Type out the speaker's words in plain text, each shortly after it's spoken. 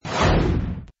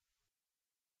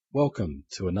Welcome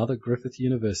to another Griffith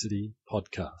University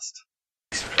podcast.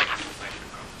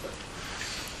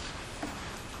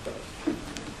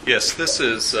 Yes, this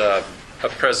is a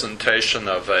presentation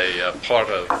of a part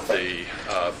of the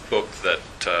book that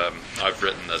I've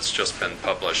written that's just been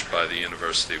published by the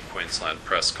University of Queensland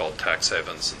Press called Tax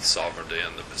Havens and Sovereignty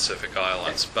in the Pacific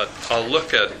Islands. But I'll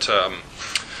look at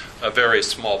a very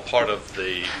small part of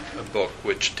the book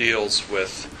which deals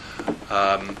with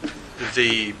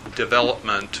the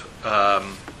development,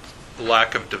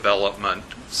 lack of development,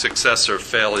 success or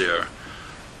failure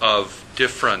of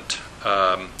different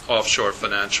offshore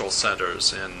financial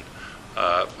centers in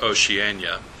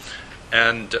Oceania,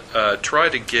 and try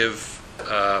to give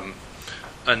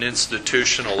an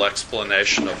institutional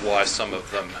explanation of why some of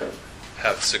them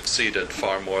have succeeded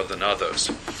far more than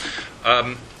others.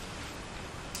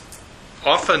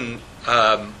 Often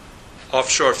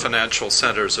offshore financial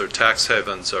centers or tax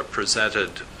havens are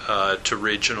presented to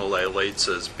regional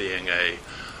elites as being a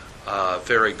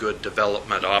very good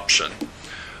development option.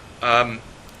 And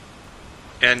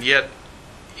yet,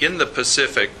 in the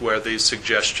Pacific, where these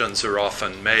suggestions are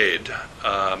often made,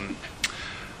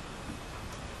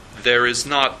 there is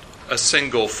not a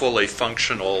single fully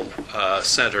functional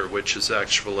center which is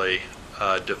actually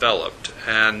developed,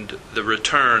 and the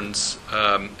returns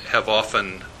have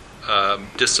often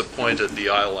disappointed the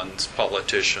island's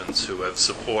politicians who have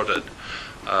supported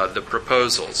the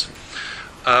proposals.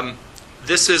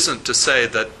 This isn't to say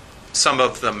that some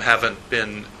of them haven't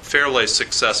been fairly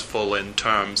successful in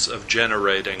terms of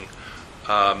generating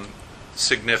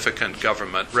significant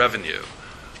government revenue,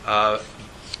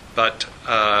 but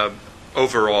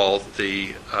overall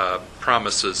the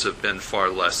promises have been far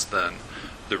less than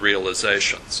the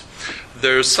realizations.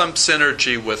 There's some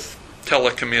synergy with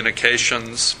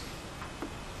telecommunications,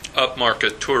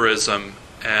 upmarket tourism,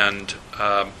 and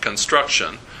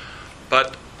construction,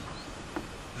 but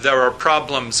there are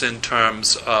problems in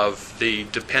terms of the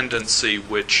dependency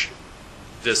which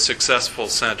the successful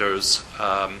centers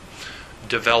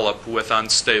develop with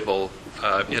unstable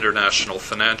international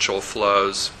financial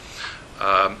flows,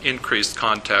 increased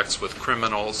contacts with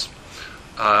criminals,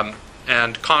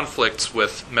 and conflicts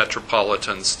with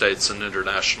metropolitan states and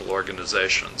international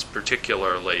organizations,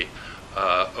 particularly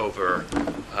over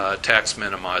tax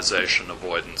minimization,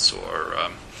 avoidance, or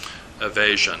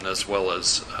evasion, as well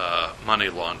as money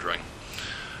laundering.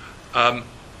 Now,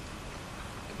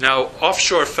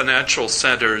 offshore financial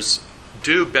centers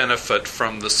do benefit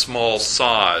from the small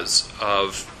size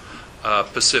of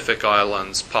Pacific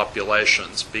Islands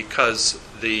populations, because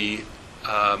the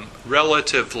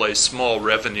relatively small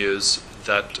revenues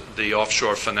that the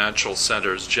offshore financial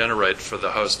centers generate for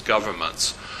the host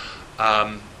governments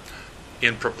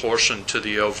in proportion to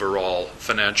the overall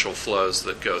financial flows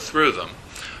that go through them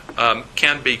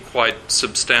can be quite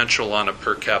substantial on a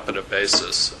per capita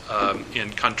basis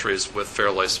in countries with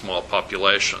fairly small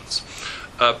populations.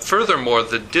 Furthermore,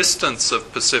 the distance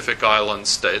of Pacific Island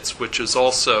states, which is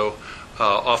also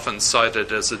often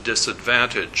cited as a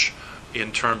disadvantage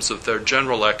in terms of their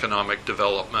general economic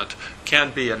development,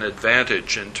 can be an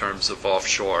advantage in terms of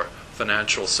offshore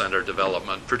financial center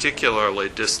development, particularly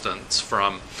distance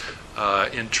from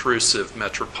intrusive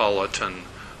metropolitan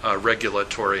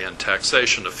regulatory and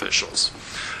taxation officials.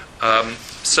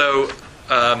 So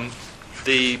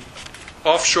the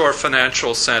offshore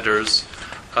financial centers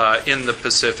in the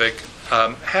Pacific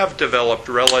have developed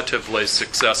relatively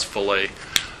successfully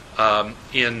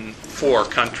in 4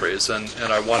 countries, and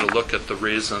I want to look at the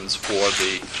reasons for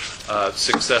the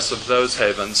success of those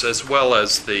havens, as well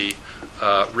as the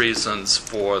reasons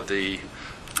for the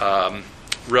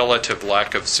relative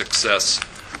lack of success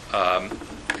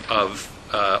of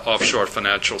offshore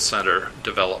financial center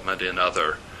development in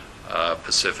other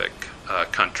Pacific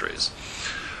countries.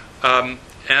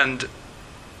 And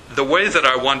the way that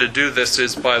I want to do this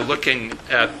is by looking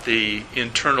at the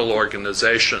internal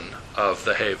organization of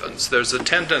the havens. There's a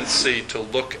tendency to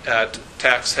look at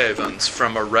tax havens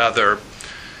from a rather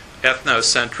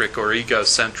ethnocentric or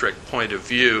egocentric point of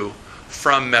view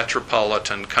from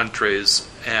metropolitan countries,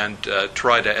 and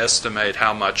try to estimate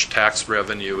how much tax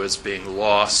revenue is being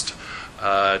lost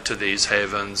to these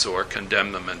havens, or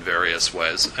condemn them in various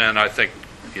ways. And I think,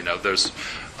 there's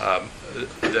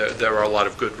there are a lot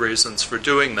of good reasons for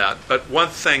doing that. But one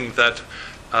thing that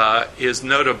is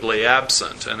notably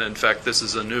absent, and in fact this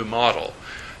is a new model,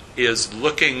 is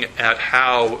looking at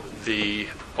how the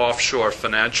offshore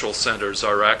financial centers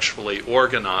are actually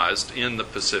organized in the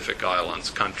Pacific Islands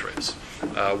countries.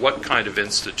 What kind of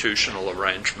institutional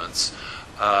arrangements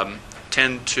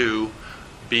tend to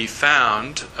be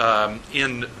found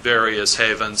in various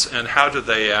havens, and how do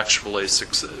they actually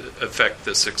affect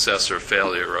the success or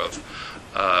failure of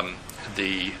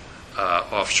the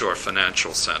offshore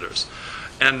financial centers?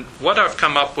 And what I've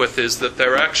come up with is that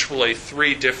there are actually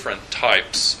three different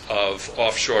types of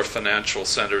offshore financial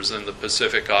centers in the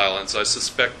Pacific Islands. I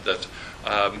suspect that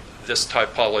this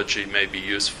typology may be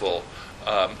useful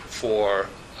for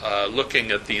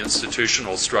looking at the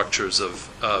institutional structures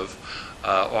of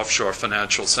offshore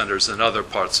financial centers in other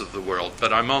parts of the world,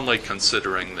 but I'm only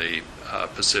considering the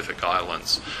Pacific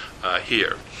Islands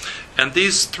here. And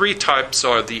these three types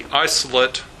are the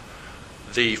isolate,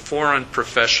 the foreign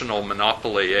professional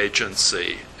monopoly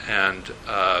agency, and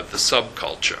the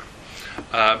subculture.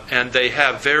 And they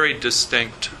have very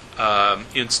distinct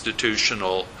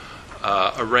institutional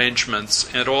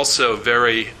arrangements and also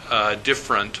very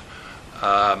different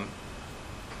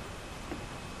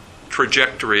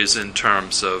trajectories in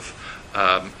terms of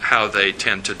how they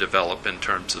tend to develop in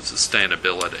terms of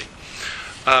sustainability.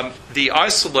 The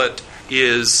isolate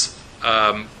is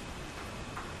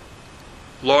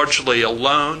largely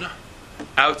alone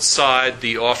outside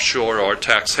the offshore or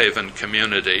tax haven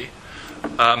community.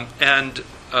 And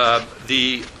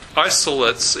the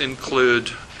isolates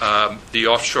include the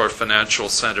offshore financial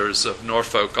centers of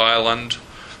Norfolk Island,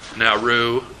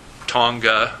 Nauru,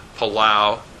 Tonga,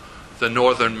 Palau, the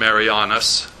Northern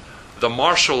Marianas, the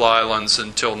Marshall Islands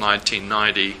until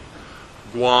 1990,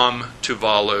 Guam,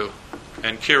 Tuvalu,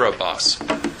 and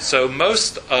Kiribati. So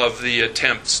most of the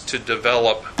attempts to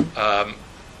develop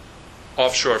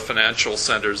offshore financial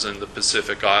centers in the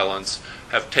Pacific Islands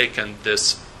have taken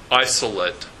this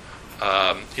isolate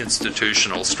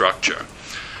institutional structure.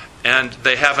 And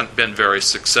they haven't been very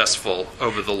successful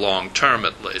over the long term,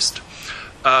 at least.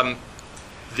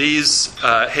 These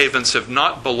havens have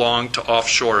not belonged to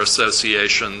offshore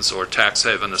associations or tax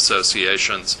haven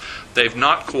associations. They've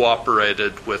not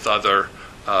cooperated with other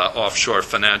offshore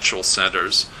financial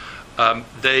centers.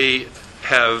 They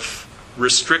have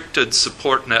restricted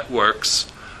support networks.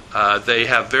 They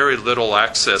have very little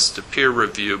access to peer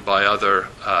review by other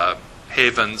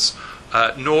havens,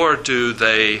 nor do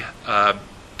they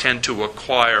tend to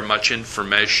acquire much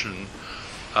information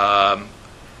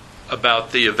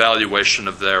about the evaluation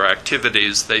of their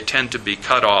activities. They tend to be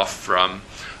cut off from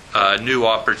new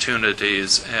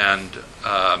opportunities and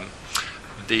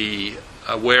the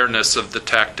awareness of the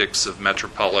tactics of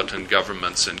metropolitan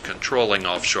governments in controlling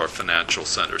offshore financial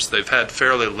centers. They've had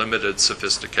fairly limited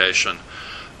sophistication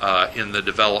in the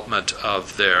development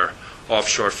of their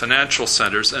offshore financial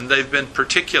centers, and they've been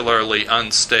particularly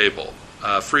unstable,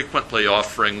 frequently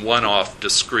offering one-off,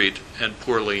 discrete, and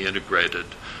poorly integrated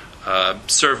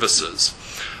services.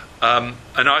 An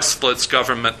isolate's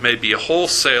government may be a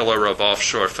wholesaler of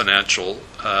offshore financial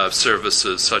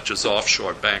services, such as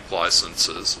offshore bank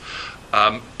licenses,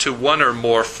 to one or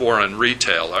more foreign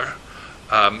retailer,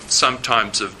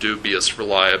 sometimes of dubious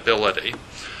reliability,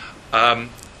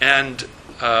 and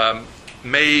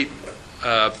may,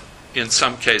 in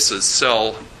some cases,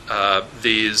 sell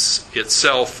these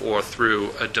itself or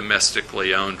through a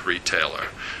domestically owned retailer.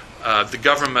 The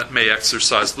government may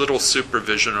exercise little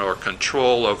supervision or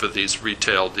control over these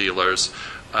retail dealers,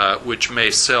 which may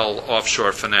sell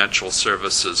offshore financial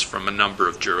services from a number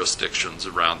of jurisdictions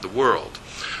around the world.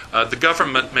 The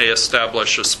government may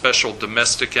establish a special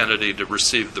domestic entity to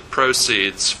receive the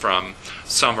proceeds from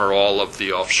some or all of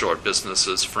the offshore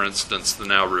businesses, for instance, the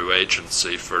Nauru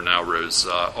Agency for Nauru's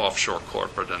offshore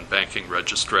corporate and banking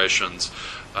registrations,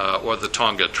 or the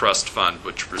Tonga Trust Fund,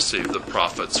 which received the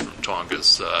profits from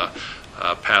Tonga's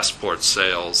passport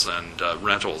sales and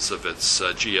rentals of its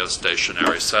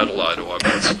geostationary satellite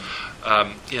orbits,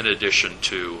 in addition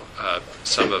to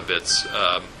some of its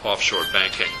offshore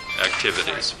banking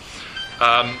activities.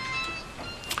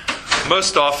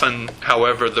 Most often,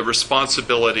 however, the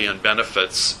responsibility and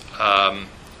benefits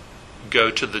go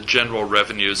to the general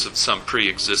revenues of some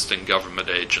pre-existing government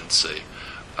agency,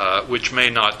 which may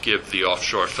not give the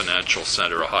offshore financial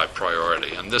center a high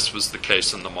priority. And this was the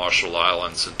case in the Marshall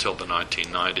Islands until the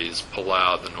 1990s,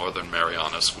 Palau, the Northern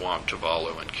Marianas, Guam,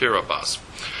 Tuvalu, and Kiribati.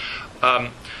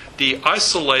 The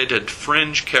isolated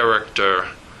fringe character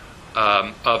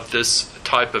of this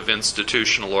type of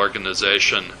institutional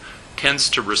organization tends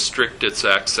to restrict its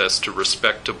access to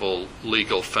respectable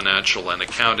legal, financial, and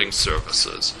accounting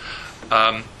services.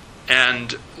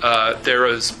 And there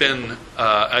has been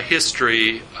a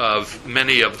history of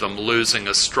many of them losing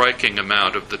a striking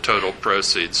amount of the total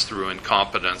proceeds through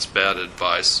incompetence, bad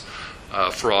advice,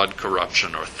 fraud,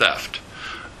 corruption, or theft.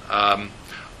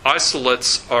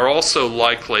 Isolates are also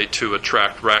likely to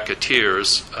attract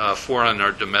racketeers, foreign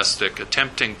or domestic,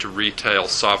 attempting to retail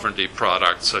sovereignty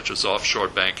products such as offshore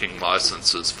banking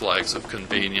licenses, flags of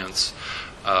convenience,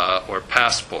 or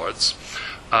passports.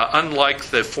 Unlike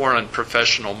the foreign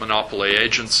professional monopoly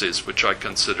agencies, which I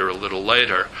consider a little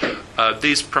later,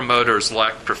 these promoters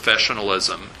lack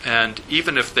professionalism, and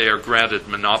even if they are granted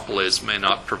monopolies, may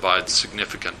not provide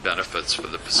significant benefits for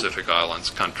the Pacific Islands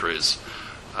countries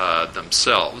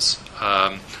themselves,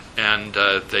 and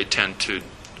they tend to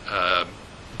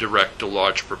direct a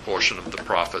large proportion of the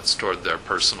profits toward their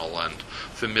personal and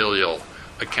familial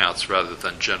accounts rather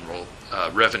than general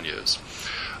revenues.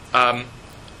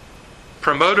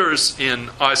 Promoters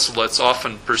in isolates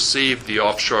often perceive the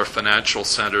offshore financial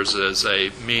centers as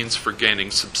a means for gaining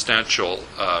substantial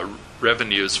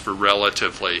revenues for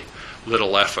relatively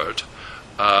little effort,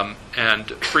 and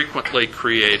frequently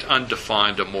create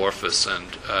undefined, amorphous, and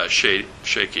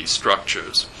shaky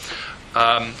structures.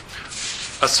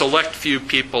 A select few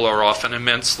people are often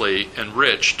immensely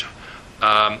enriched,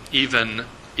 even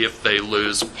if they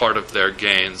lose part of their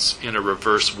gains in a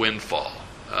reverse windfall.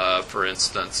 For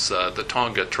instance, the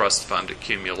Tonga Trust Fund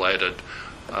accumulated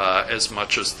as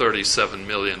much as $37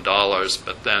 million,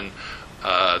 but then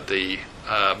the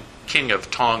King of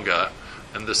Tonga,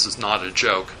 and this is not a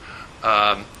joke,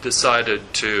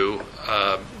 decided to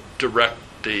direct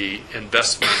the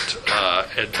investment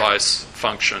advice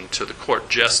function to the court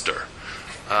jester.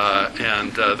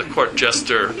 And the court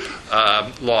jester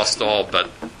lost all but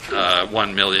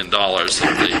 $1 million of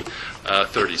the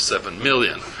 $37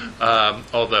 million,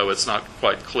 although it's not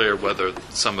quite clear whether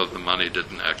some of the money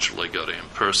didn't actually go to him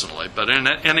personally. But in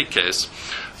any case,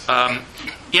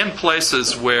 in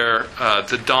places where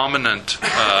the dominant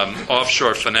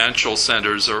offshore financial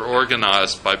centers are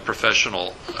organized by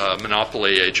professional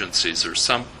monopoly agencies or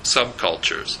some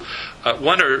subcultures,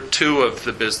 one or two of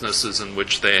the businesses in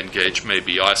which they engage may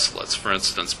be isolates, for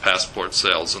instance, passport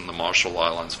sales in the Marshall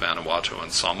Islands, Vanuatu,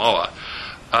 and Samoa.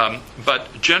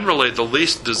 But generally, the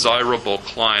least desirable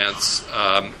clients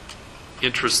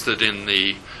interested in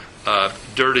the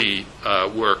dirty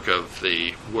work of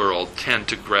the world tend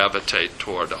to gravitate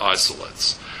toward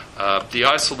isolates. The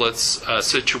isolates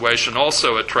situation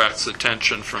also attracts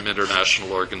attention from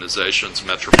international organizations,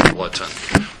 metropolitan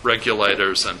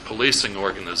regulators, and policing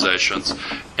organizations,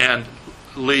 and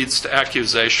leads to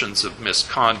accusations of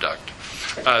misconduct.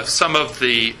 Some of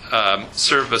the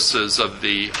services of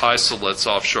the isolates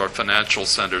offshore financial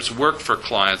centers work for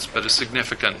clients, but a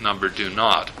significant number do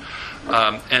not.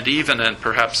 And even and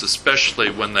perhaps especially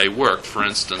when they work, for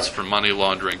instance, for money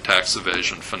laundering, tax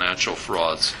evasion, financial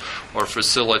frauds, or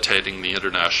facilitating the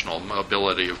international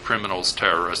mobility of criminals,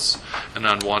 terrorists, and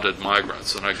unwanted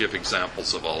migrants. And I give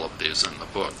examples of all of these in the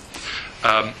book.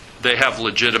 They have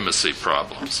legitimacy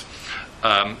problems.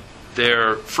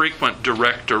 Their frequent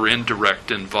direct or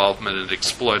indirect involvement in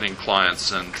exploiting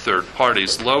clients and third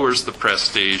parties lowers the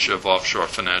prestige of offshore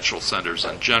financial centers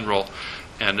in general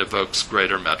and evokes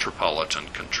greater metropolitan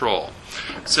control.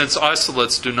 Since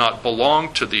isolates do not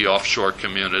belong to the offshore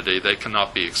community, they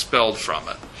cannot be expelled from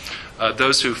it.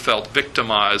 Those who felt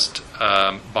victimized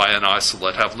by an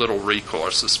isolate have little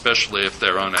recourse, especially if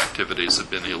their own activities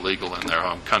have been illegal in their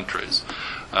home countries.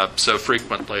 So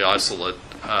frequently isolate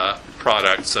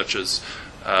products such as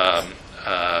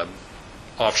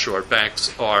offshore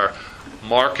banks are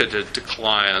marketed to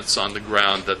clients on the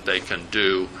ground that they can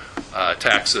do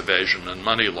tax evasion and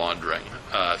money laundering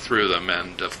through them,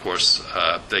 and of course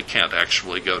they can't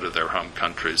actually go to their home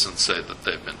countries and say that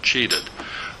they've been cheated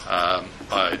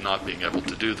by not being able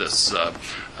to do this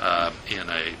in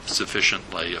a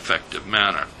sufficiently effective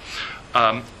manner.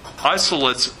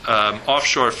 Isolates,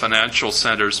 offshore financial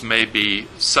centers may be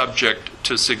subject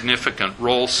to significant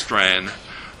role strain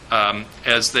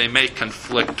as they may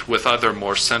conflict with other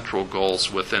more central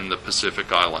goals within the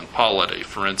Pacific Island polity.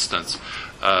 For instance,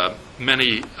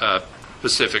 many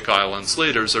Pacific Islands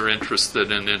leaders are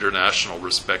interested in international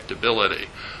respectability,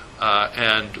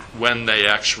 and when they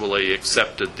actually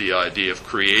accepted the idea of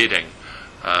creating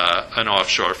an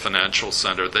offshore financial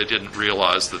center, they didn't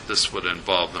realize that this would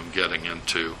involve them getting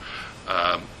into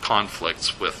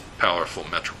conflicts with powerful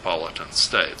metropolitan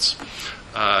states.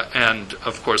 And,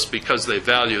 of course, because they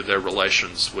value their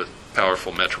relations with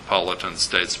powerful metropolitan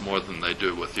states more than they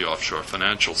do with the offshore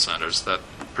financial centers, that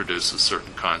produces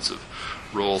certain kinds of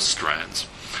role strains.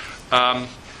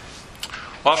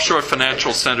 Offshore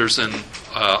financial centers in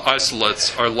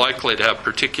isolates are likely to have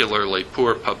particularly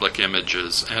poor public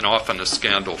images, and often a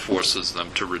scandal forces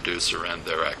them to reduce or end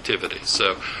their activities.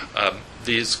 So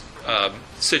these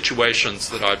situations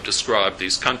that I've described,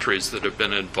 these countries that have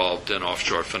been involved in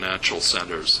offshore financial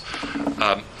centers,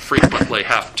 frequently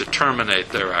have to terminate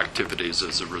their activities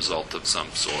as a result of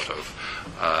some sort of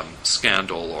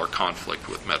scandal or conflict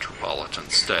with metropolitan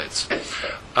states.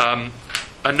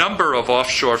 A number of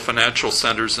offshore financial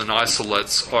centers and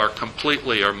isolates are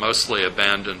completely or mostly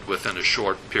abandoned within a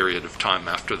short period of time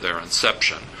after their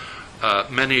inception.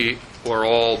 Many or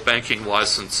all banking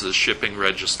licenses, shipping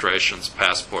registrations,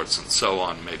 passports, and so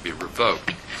on may be revoked.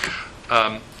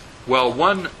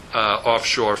 One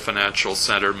offshore financial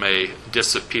center may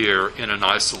disappear in an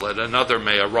isolate, another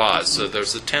may arise. So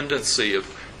there's a tendency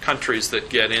of countries that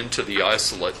get into the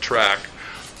isolate track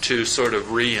to sort of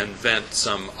reinvent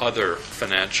some other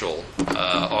financial,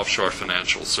 offshore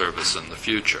financial service in the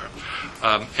future.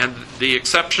 And the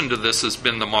exception to this has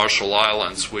been the Marshall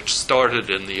Islands, which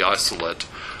started in the isolate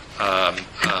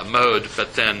mode,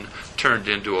 but then turned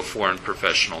into a foreign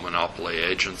professional monopoly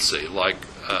agency like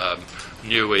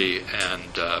Niue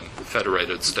and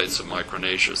Federated States of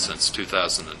Micronesia since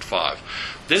 2005.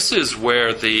 This is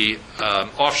where the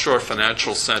offshore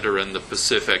financial center in the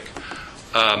Pacific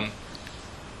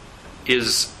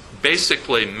is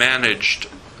basically managed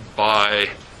by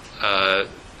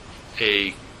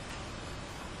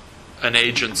an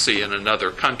agency in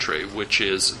another country, which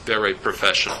is very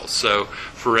professional. So,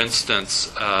 for instance,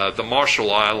 the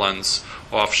Marshall Islands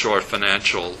Offshore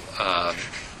Financial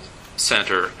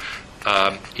Center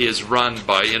is run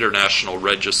by International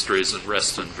Registries in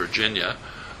Reston, Virginia,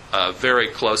 very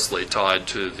closely tied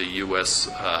to the U.S.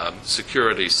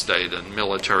 security state and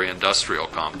military-industrial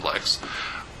complex.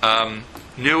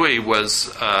 Niue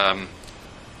was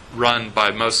run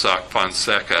by Mossack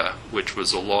Fonseca, which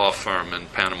was a law firm in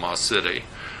Panama City,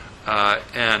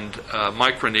 and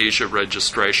Micronesia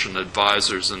Registration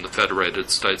Advisors in the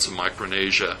Federated States of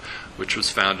Micronesia, which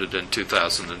was founded in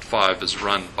 2005, is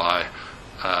run by,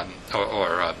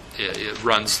 it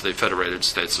runs the Federated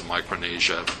States of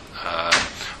Micronesia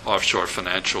Offshore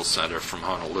Financial Center from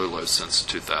Honolulu since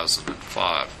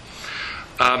 2005.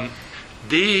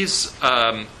 These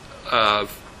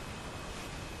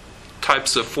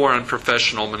types of foreign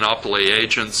professional monopoly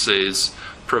agencies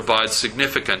provide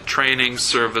significant training,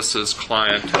 services,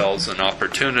 clienteles, and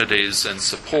opportunities and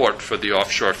support for the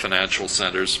offshore financial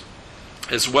centers,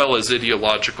 as well as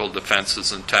ideological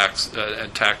defenses and tactics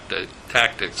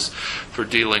for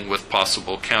dealing with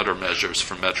possible countermeasures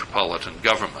from metropolitan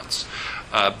governments.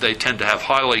 They tend to have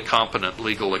highly competent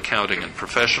legal, accounting, and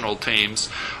professional teams,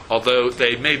 although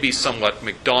they may be somewhat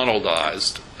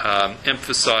McDonaldized,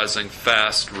 emphasizing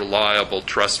fast, reliable,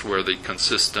 trustworthy,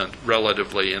 consistent,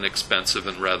 relatively inexpensive,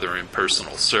 and rather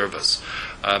impersonal service.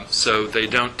 So they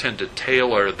don't tend to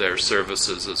tailor their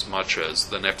services as much as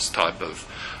the next type of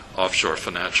offshore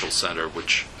financial center,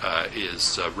 which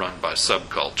is run by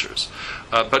subcultures.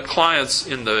 But clients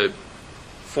in the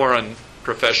foreign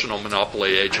professional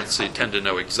monopoly agency tend to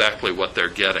know exactly what they're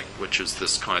getting, which is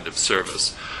this kind of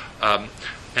service.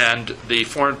 And the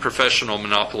foreign professional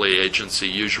monopoly agency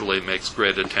usually makes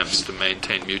great attempts to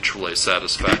maintain mutually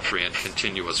satisfactory and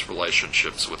continuous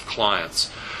relationships with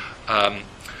clients. The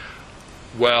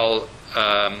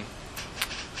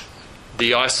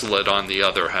isolate, on the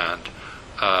other hand,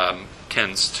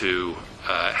 tends to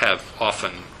have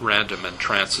often random and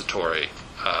transitory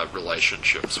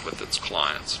relationships with its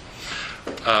clients.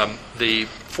 The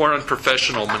foreign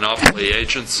professional monopoly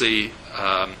agency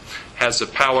has a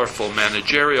powerful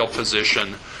managerial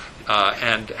position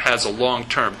and has a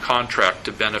long-term contract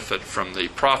to benefit from the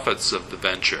profits of the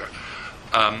venture.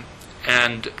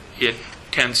 And it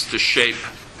tends to shape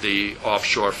the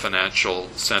offshore financial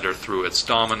center through its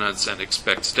dominance and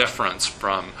expects deference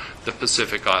from the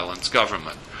Pacific Islands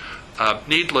government.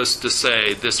 Needless to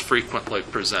say, this frequently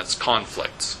presents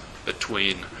conflicts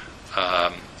between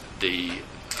the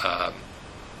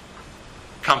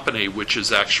company which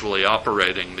is actually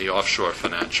operating the offshore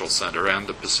financial center and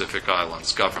the Pacific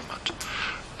Islands government.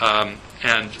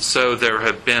 And so there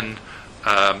have been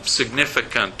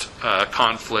significant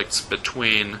conflicts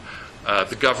between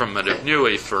the government of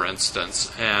Niue, for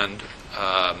instance, and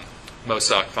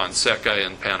Mossack Fonseca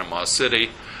in Panama City.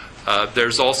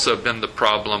 There's also been the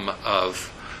problem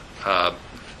of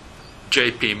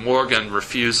J.P. Morgan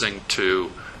refusing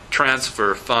to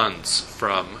transfer funds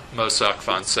from Mossack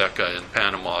Fonseca in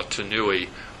Panama to Niue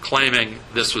claiming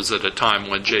this was at a time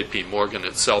when J.P. Morgan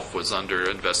itself was under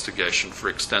investigation for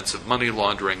extensive money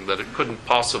laundering, that it couldn't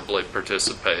possibly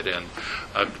participate in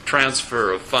a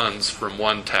transfer of funds from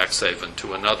one tax haven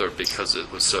to another because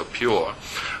it was so pure.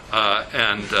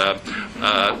 That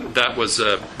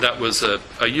was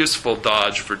a useful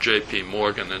dodge for J.P.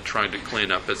 Morgan in trying to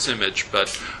clean up its image,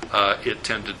 but it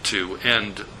tended to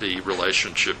end the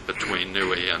relationship between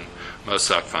NUI and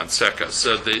Mossack Fonseca.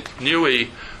 So the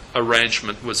NUI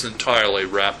arrangement was entirely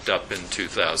wrapped up in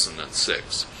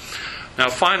 2006. Now,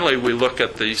 finally, we look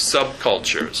at the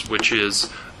subcultures, which is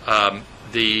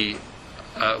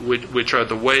which are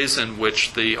the ways in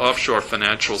which the offshore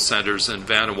financial centers in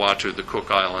Vanuatu, the Cook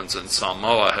Islands, and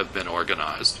Samoa have been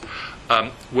organized,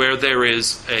 where there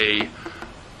is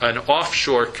an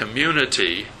offshore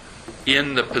community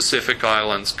in the Pacific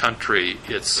Islands country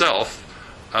itself,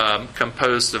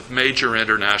 composed of major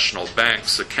international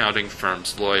banks, accounting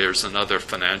firms, lawyers, and other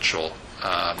financial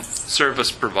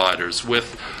service providers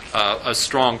with a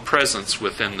strong presence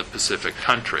within the Pacific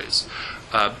countries.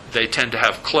 They tend to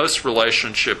have close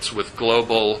relationships with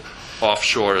global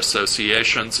offshore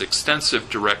associations, extensive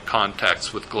direct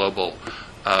contacts with global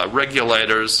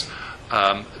regulators.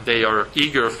 They are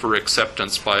eager for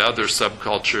acceptance by other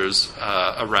subcultures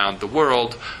around the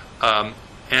world,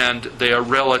 and they are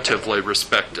relatively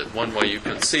respected. One way you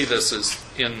can see this is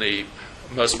in the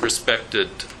most respected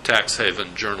tax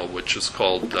haven journal, which is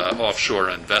called Offshore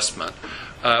Investment,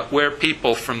 where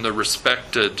people from the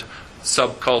respected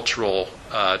subcultural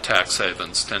tax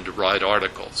havens tend to write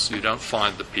articles. You don't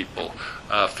find the people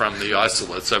from the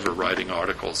isolates ever writing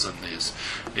articles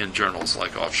in journals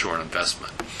like Offshore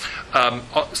Investment.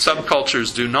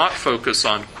 Subcultures do not focus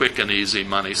on quick and easy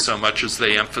money so much as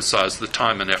they emphasize the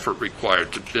time and effort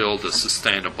required to build a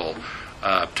sustainable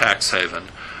tax haven.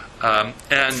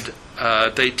 And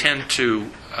they tend to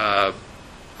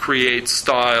create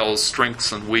styles,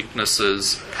 strengths, and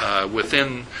weaknesses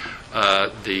within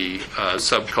the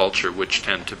subculture which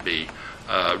tend to be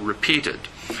repeated.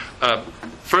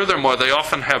 Furthermore, they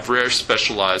often have rare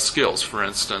specialized skills. For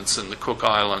instance, in the Cook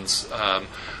Islands,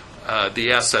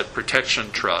 the Asset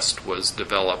Protection Trust was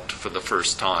developed for the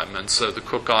first time, and so the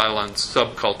Cook Islands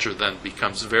subculture then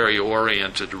becomes very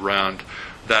oriented around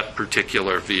that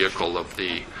particular vehicle of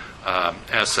the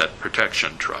Asset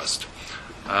Protection Trust.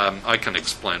 I can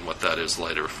explain what that is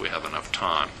later if we have enough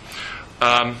time.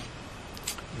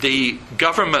 The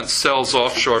government sells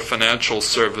offshore financial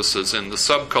services in the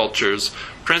subcultures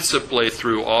principally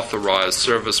through authorized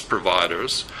service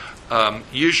providers,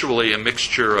 usually a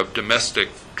mixture of domestic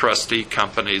trustee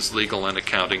companies, legal and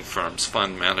accounting firms,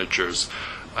 fund managers,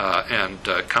 and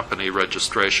company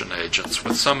registration agents,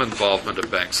 with some involvement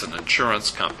of banks and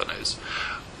insurance companies.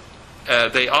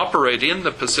 They operate in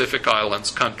the Pacific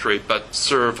Islands country but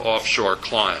serve offshore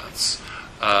clients.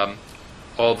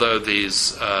 Although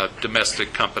these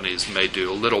domestic companies may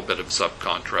do a little bit of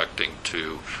subcontracting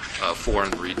to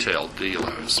foreign retail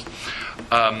dealers.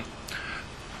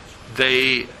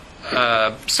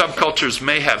 Subcultures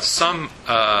may have some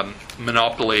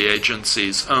monopoly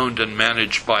agencies owned and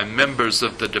managed by members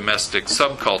of the domestic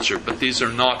subculture, but these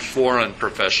are not foreign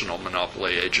professional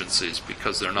monopoly agencies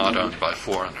because they're not owned by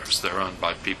foreigners. They're owned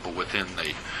by people within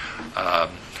the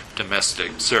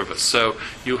domestic service. So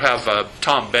you have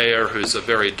Tom Bayer, who's a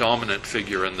very dominant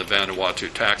figure in the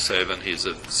Vanuatu tax haven. He's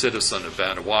a citizen of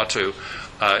Vanuatu.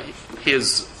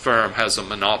 His firm has a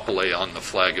monopoly on the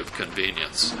flag of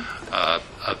convenience of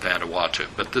Vanuatu.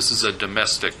 But this is a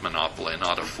domestic monopoly,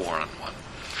 not a foreign one.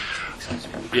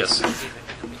 Yes?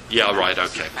 Yeah, right,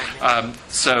 okay.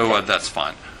 So that's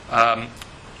fine.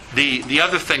 The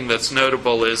other thing that's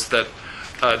notable is that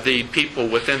the people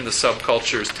within the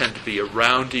subcultures tend to be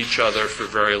around each other for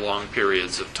very long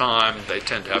periods of time. They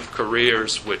tend to have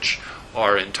careers which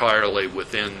are entirely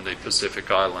within the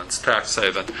Pacific Islands tax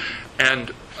haven.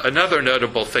 And another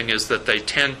notable thing is that they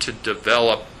tend to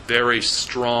develop very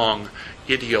strong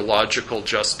ideological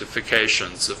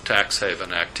justifications of tax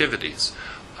haven activities.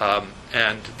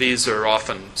 And these are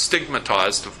often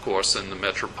stigmatized, of course, in the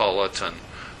metropolitan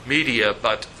media,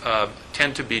 but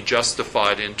tend to be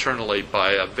justified internally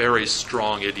by a very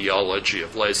strong ideology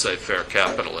of laissez-faire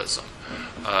capitalism.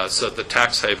 So the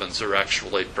tax havens are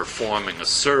actually performing a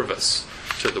service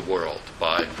to the world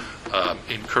by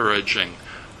encouraging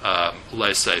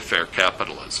laissez-faire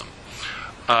capitalism.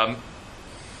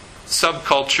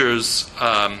 Subcultures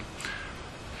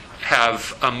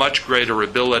have a much greater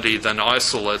ability than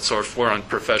isolates or foreign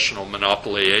professional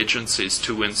monopoly agencies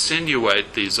to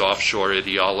insinuate these offshore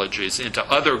ideologies into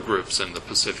other groups in the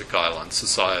Pacific Island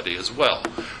society as well,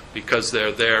 because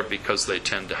they're there, because they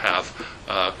tend to have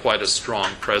quite a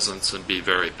strong presence and be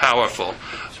very powerful.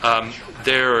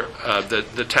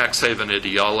 The tax haven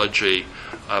ideology,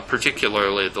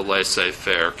 particularly the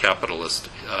laissez-faire capitalist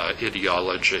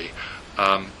ideology,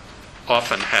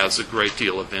 often has a great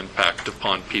deal of impact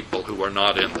upon people who are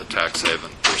not in the tax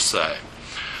haven per se.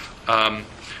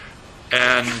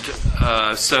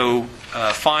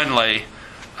 Finally,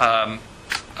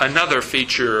 another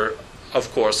feature,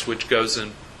 of course, which goes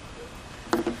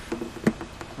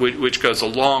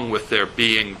along with their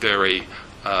being very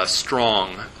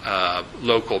strong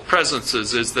local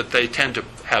presences is that they tend to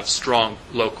have strong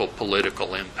local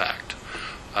political impact.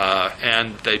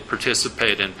 And they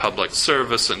participate in public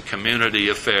service and community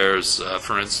affairs.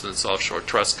 For instance, offshore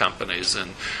trust companies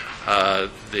in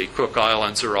the Cook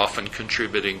Islands are often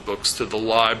contributing books to the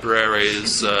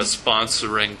libraries,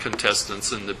 sponsoring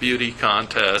contestants in the beauty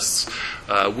contests,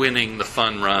 winning the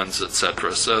fun runs,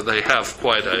 etc. So they have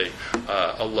quite a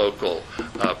local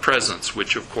presence,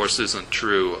 which of course isn't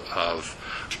true of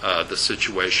the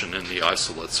situation in the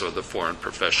isolates or the foreign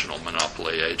professional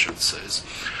monopoly agencies.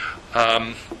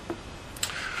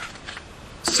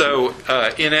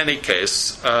 In any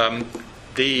case,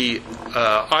 the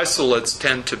isolates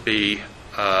tend to be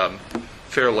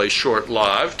fairly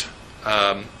short-lived.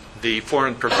 The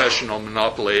foreign professional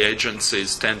monopoly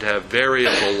agencies tend to have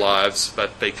variable lives,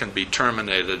 but they can be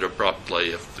terminated abruptly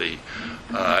if the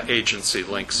agency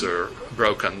links are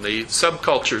broken. The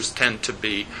subcultures tend to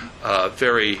be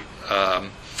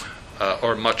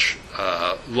much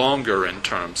longer in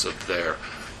terms of their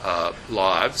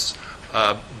lives.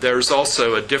 There's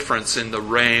also a difference in the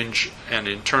range and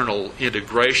internal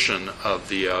integration of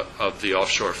the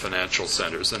offshore financial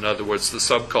centers. In other words, the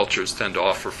subcultures tend to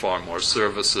offer far more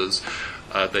services.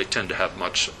 They tend to have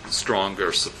much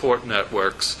stronger support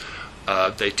networks.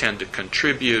 They tend to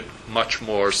contribute much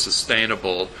more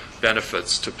sustainable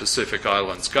benefits to Pacific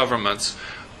Islands governments,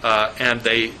 and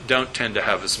they don't tend to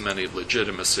have as many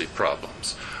legitimacy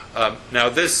problems. Now,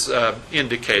 this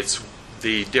indicates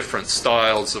the different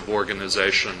styles of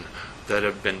organization that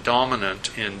have been dominant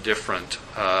in different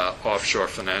offshore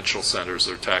financial centers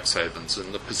or tax havens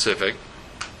in the Pacific.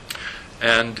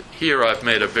 And here I've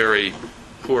made a very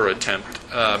poor attempt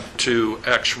to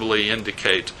actually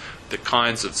indicate the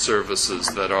kinds of services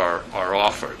that are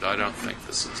offered. I don't think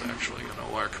this is actually going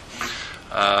to work.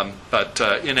 But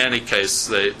in any case,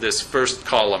 this first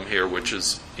column here, which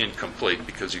is incomplete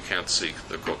because you can't see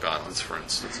the Cook Islands, for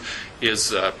instance,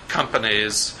 is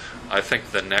companies. I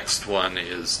think the next one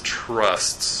is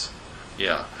trusts.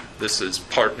 Yeah, this is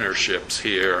partnerships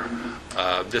here.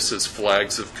 This is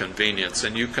flags of convenience.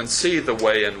 And you can see the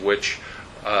way in which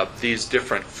these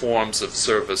different forms of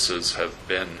services have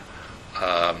been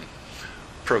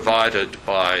provided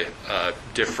by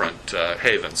different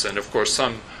havens. And, of course,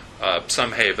 some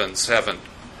havens haven't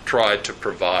tried to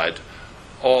provide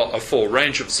a full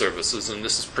range of services, and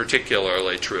this is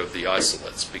particularly true of the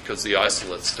isolates, because the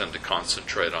isolates tend to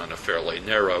concentrate on a fairly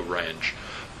narrow range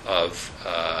of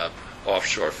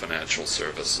offshore financial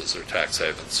services or tax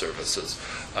haven services.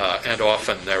 And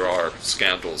often there are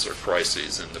scandals or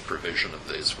crises in the provision of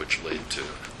these which lead to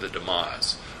the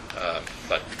demise,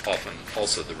 but often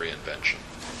also the reinvention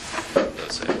of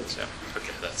those havens. Yeah.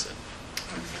 Okay, that's it.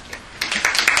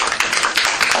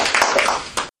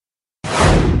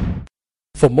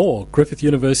 For more Griffith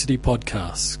University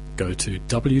podcasts, go to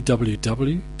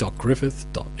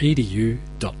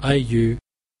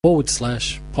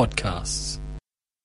www.griffith.edu.au/podcasts.